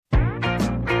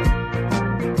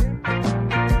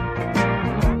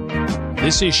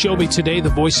This is Show Me Today,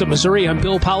 the voice of Missouri. I'm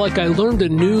Bill Pollack. I learned a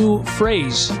new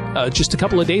phrase just a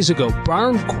couple of days ago,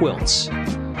 barn quilts.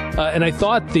 And I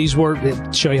thought these were,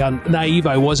 to show you how naive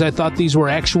I was, I thought these were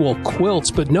actual quilts.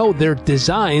 But no, they're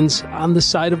designs on the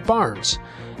side of barns.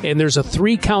 And there's a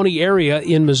 3-county area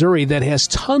in Missouri that has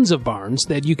tons of barns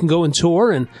that you can go and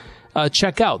tour and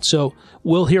check out. So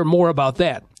we'll hear more about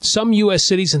that. Some U.S.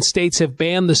 cities and states have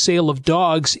banned the sale of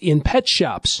dogs in pet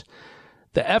shops.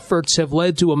 The efforts have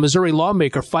led to a Missouri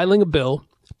lawmaker filing a bill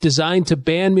designed to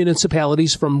ban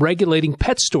municipalities from regulating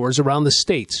pet stores around the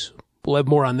state. We'll have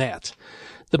more on that.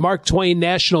 The Mark Twain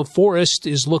National Forest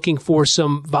is looking for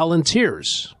some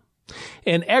volunteers.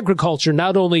 And agriculture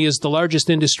not only is the largest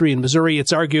industry in Missouri,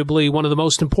 it's arguably one of the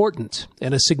most important.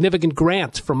 And a significant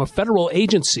grant from a federal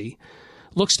agency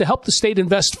looks to help the state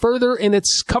invest further in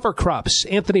its cover crops.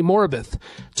 Anthony Morabith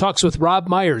talks with Rob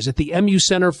Myers at the MU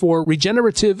Center for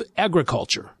Regenerative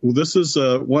Agriculture. Well, this is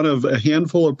one of a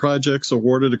handful of projects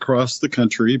awarded across the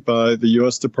country by the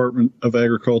U.S. Department of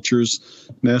Agriculture's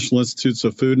National Institutes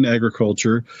of Food and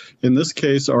Agriculture. In this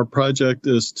case, our project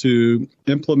is to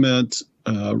implement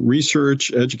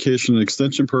research, education, and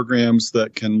extension programs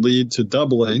that can lead to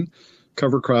doubling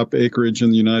cover crop acreage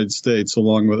in the United States,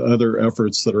 along with other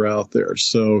efforts that are out there.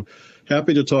 So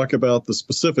happy to talk about the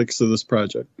specifics of this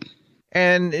project.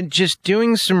 And just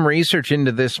doing some research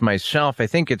into this myself, I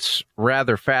think it's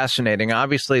rather fascinating.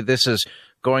 Obviously, this is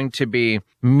going to be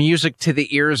music to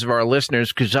the ears of our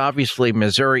listeners because obviously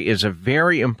Missouri is a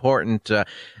very important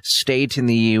state in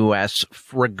the U.S.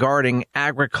 regarding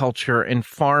agriculture and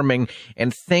farming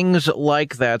and things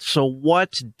like that. So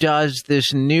what does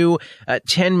this new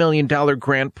 $10 million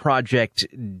grant project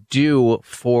do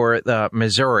for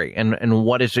Missouri and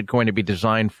what is it going to be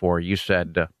designed for? You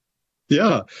said...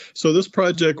 Yeah. So this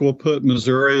project will put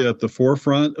Missouri at the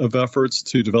forefront of efforts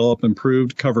to develop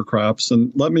improved cover crops.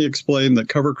 And let me explain that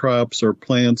cover crops are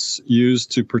plants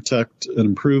used to protect and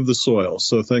improve the soil.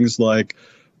 So things like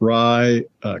rye,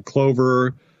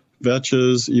 clover,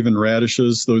 vetches, even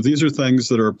radishes. So these are things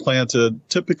that are planted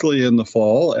typically in the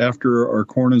fall after our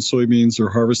corn and soybeans are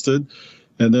harvested.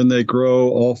 And then they grow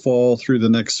all fall through the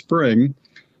next spring.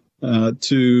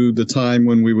 To the time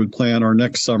when we would plant our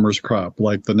next summer's crop,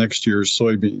 like the next year's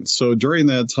soybeans. So during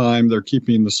that time, they're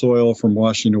keeping the soil from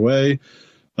washing away.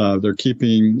 They're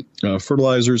keeping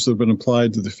fertilizers that have been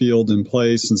applied to the field in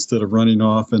place instead of running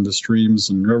off into streams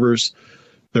and rivers.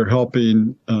 They're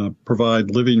helping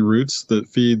provide living roots that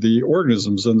feed the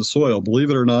organisms in the soil. Believe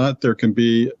it or not, there can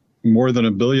be more than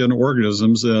 1 billion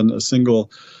organisms in a single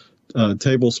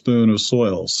tablespoon of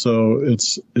soil. So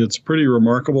it's pretty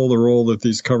remarkable the role that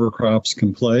these cover crops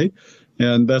can play.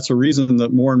 And that's a reason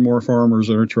that more and more farmers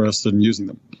are interested in using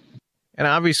them. And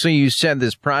obviously, you said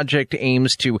this project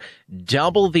aims to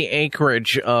double the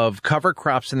acreage of cover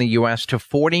crops in the U.S. to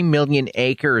 40 million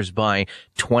acres by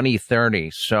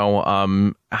 2030.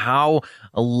 So how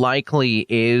likely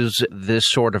is this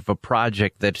sort of a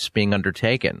project that's being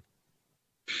undertaken?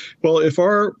 Well, if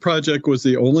our project was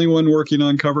the only one working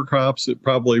on cover crops, it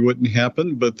probably wouldn't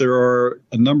happen. But there are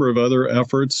a number of other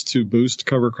efforts to boost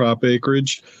cover crop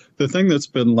acreage. The thing that's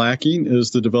been lacking is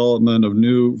the development of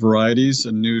new varieties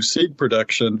and new seed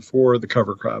production for the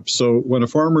cover crops. So when a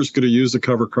farmer is going to use a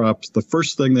cover crop, the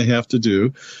first thing they have to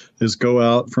do is go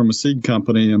out from a seed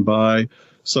company and buy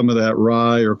some of that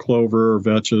rye or clover or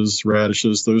vetches,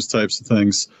 radishes, those types of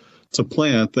things to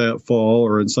plant that fall,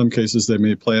 or in some cases they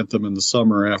may plant them in the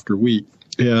summer after wheat.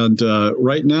 And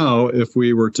right now, if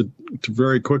we were to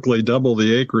very quickly double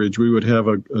the acreage, we would have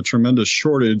a tremendous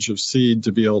shortage of seed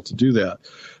to be able to do that.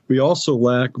 We also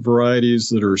lack varieties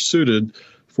that are suited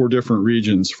for different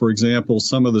regions. For example,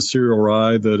 some of the cereal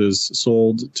rye that is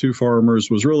sold to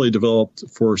farmers was really developed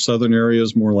for southern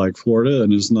areas, more like Florida,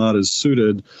 and is not as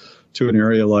suited to an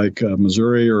area like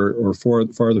Missouri or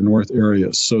farther north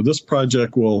areas. So this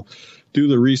project will do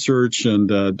the research and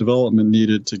development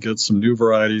needed to get some new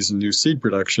varieties and new seed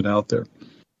production out there.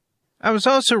 I was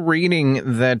also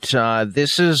reading that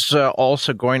this is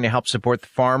also going to help support the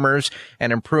farmers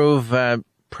and improve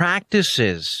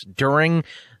practices during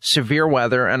severe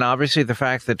weather, and obviously the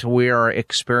fact that we are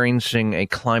experiencing a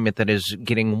climate that is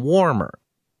getting warmer.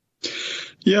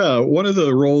 Yeah, one of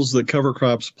the roles that cover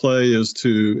crops play is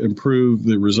to improve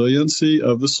the resiliency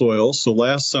of the soil. So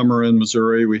last summer in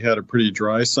Missouri, we had a pretty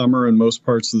dry summer in most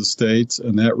parts of the state,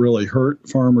 and that really hurt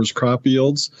farmers' crop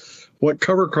yields. What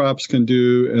cover crops can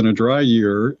do in a dry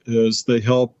year is they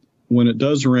help, when it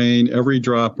does rain, every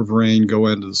drop of rain go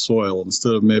into the soil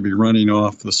instead of maybe running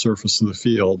off the surface of the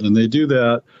field. And they do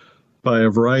that by a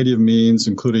variety of means,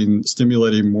 including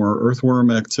stimulating more earthworm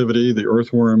activity. The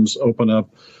earthworms open up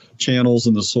channels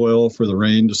in the soil for the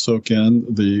rain to soak in.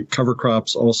 The cover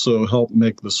crops also help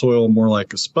make the soil more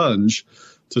like a sponge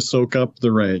to soak up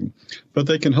the rain. But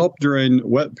they can help during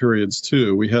wet periods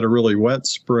too. We had a really wet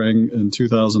spring in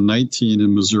 2019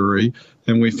 in Missouri,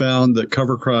 and we found that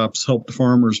cover crops helped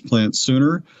farmers plant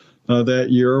sooner that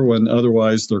year when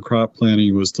otherwise their crop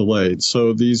planting was delayed.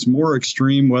 So these more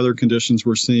extreme weather conditions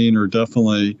we're seeing are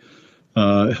definitely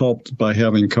helped by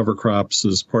having cover crops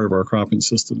as part of our cropping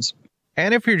systems.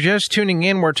 And if you're just tuning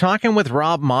in, we're talking with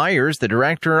Rob Myers, the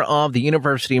director of the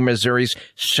University of Missouri's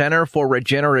Center for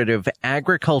Regenerative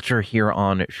Agriculture, here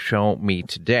on Show Me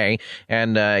Today.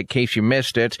 And in case you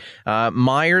missed it,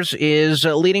 Myers is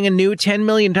leading a new $10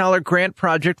 million grant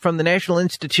project from the National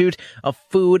Institute of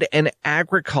Food and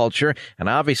Agriculture. And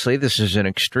obviously, this is an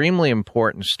extremely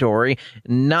important story,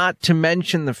 not to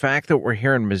mention the fact that we're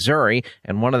here in Missouri,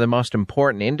 and one of the most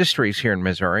important industries here in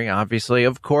Missouri, obviously,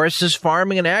 of course, is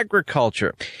farming and agriculture.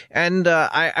 And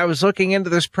I was looking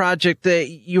into this project that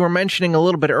you were mentioning a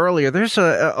little bit earlier. There's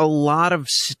a lot of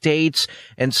states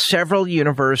and several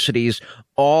universities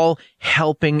all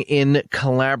helping in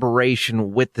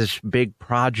collaboration with this big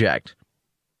project.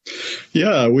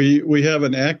 Yeah, we have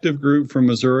an active group from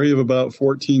Missouri of about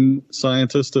 14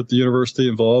 scientists at the university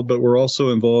involved, but we're also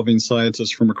involving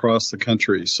scientists from across the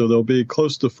country. So there'll be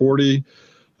close to 40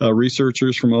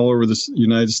 researchers from all over the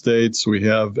United States. We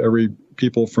have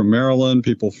people from Maryland,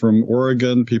 people from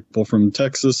Oregon, people from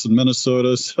Texas and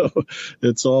Minnesota. So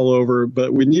it's all over.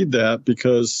 But we need that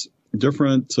because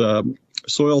different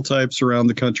soil types around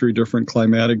the country, different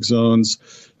climatic zones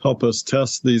help us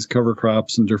test these cover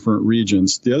crops in different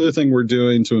regions. The other thing we're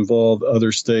doing to involve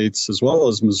other states as well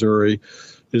as Missouri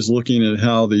is looking at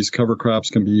how these cover crops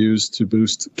can be used to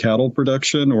boost cattle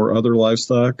production or other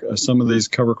livestock. Some of these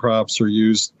cover crops are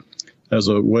used as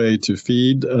a way to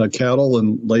feed cattle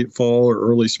in late fall or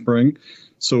early spring.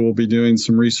 So we'll be doing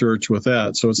some research with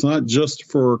that. So it's not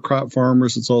just for crop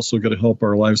farmers, it's also going to help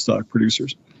our livestock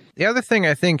producers. The other thing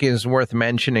I think is worth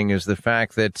mentioning is the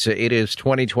fact that it is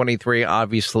 2023,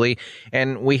 obviously,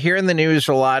 and we hear in the news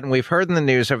a lot, and we've heard in the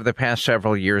news over the past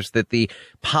several years that the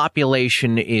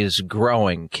population is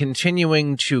growing,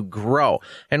 continuing to grow.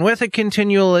 And with a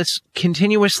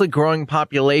continuously growing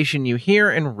population, you hear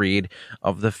and read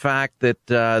of the fact that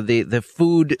the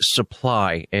food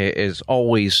supply is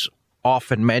always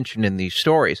often mentioned in these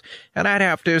stories. And I'd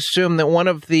have to assume that one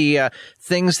of the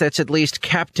things that's at least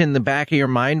kept in the back of your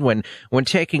mind when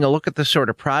taking a look at this sort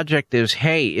of project is,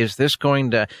 hey, is this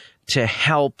going to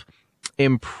help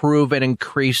improve and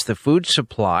increase the food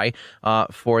supply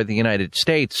for the United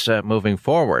States moving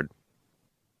forward?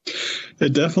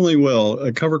 It definitely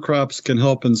will. Cover crops can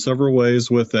help in several ways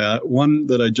with that. One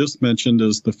that I just mentioned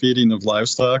is the feeding of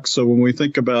livestock. So when we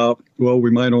think about, well,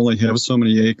 we might only have so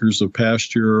many acres of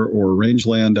pasture or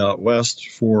rangeland out west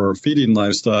for feeding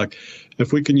livestock.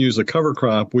 If we can use a cover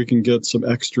crop, we can get some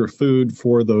extra food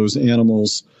for those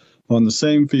animals on the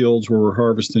same fields where we're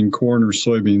harvesting corn or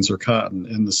soybeans or cotton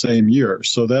in the same year.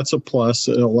 So that's a plus.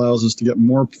 It allows us to get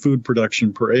more food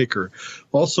production per acre.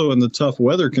 Also, in the tough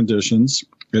weather conditions,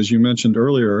 as you mentioned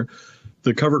earlier,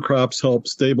 the cover crops help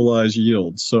stabilize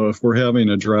yields. So if we're having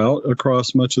a drought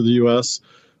across much of the U.S.,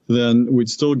 then we'd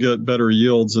still get better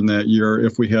yields in that year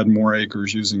if we had more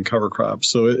acres using cover crops.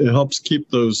 So it helps keep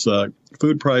those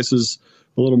food prices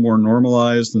a little more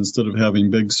normalized instead of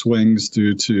having big swings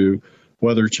due to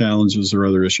weather challenges or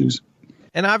other issues.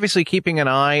 And obviously keeping an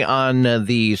eye on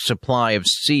the supply of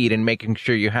seed and making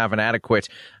sure you have an adequate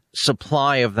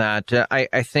supply of that.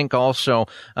 I think also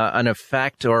an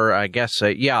effect, or I guess,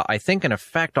 I think an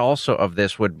effect also of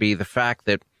this would be the fact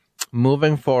that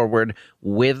moving forward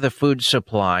with the food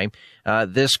supply,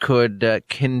 this could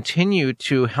continue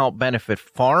to help benefit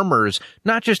farmers,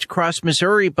 not just across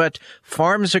Missouri, but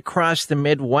farms across the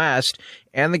Midwest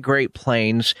and the Great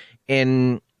Plains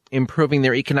in improving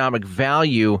their economic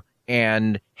value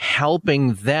and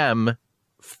helping them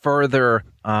further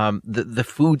the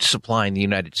food supply in the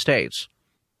United States.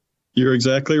 You're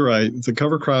exactly right. The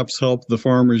cover crops help the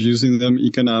farmers using them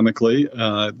economically.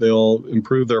 They'll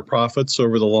improve their profits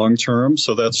over the long term,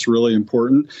 so that's really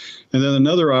important. And then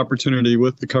another opportunity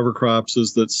with the cover crops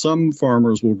is that some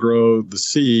farmers will grow the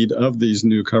seed of these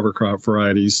new cover crop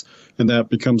varieties, and that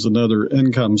becomes another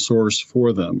income source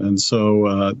for them. And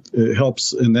so it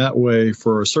helps in that way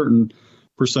for a certain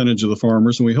percentage of the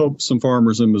farmers, and we hope some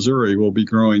farmers in Missouri will be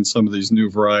growing some of these new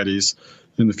varieties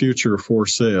in the future for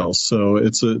sale. So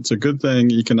it's a good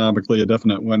thing economically, a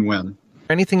definite win-win.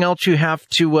 Anything else you have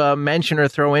to mention or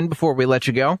throw in before we let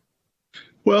you go?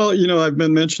 Well, I've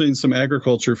been mentioning some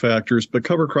agriculture factors, but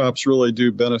cover crops really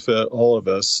do benefit all of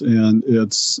us. And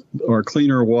it's our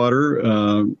cleaner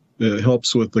water. It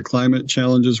helps with the climate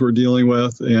challenges we're dealing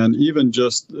with. And even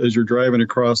just as you're driving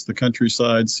across the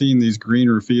countryside, seeing these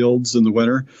greener fields in the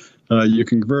winter, you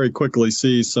can very quickly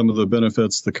see some of the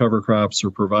benefits the cover crops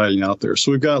are providing out there.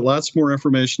 So we've got lots more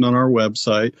information on our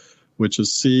website, which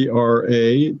is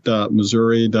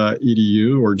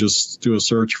cra.missouri.edu, or just do a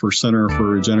search for Center for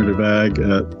Regenerative Ag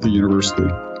at the university.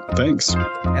 Thanks.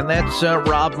 And that's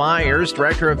Rob Myers,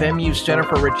 Director of MU Center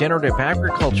for Regenerative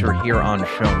Agriculture here on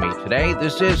Show Me Today.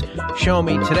 This is Show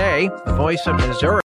Me Today, the Voice of Missouri.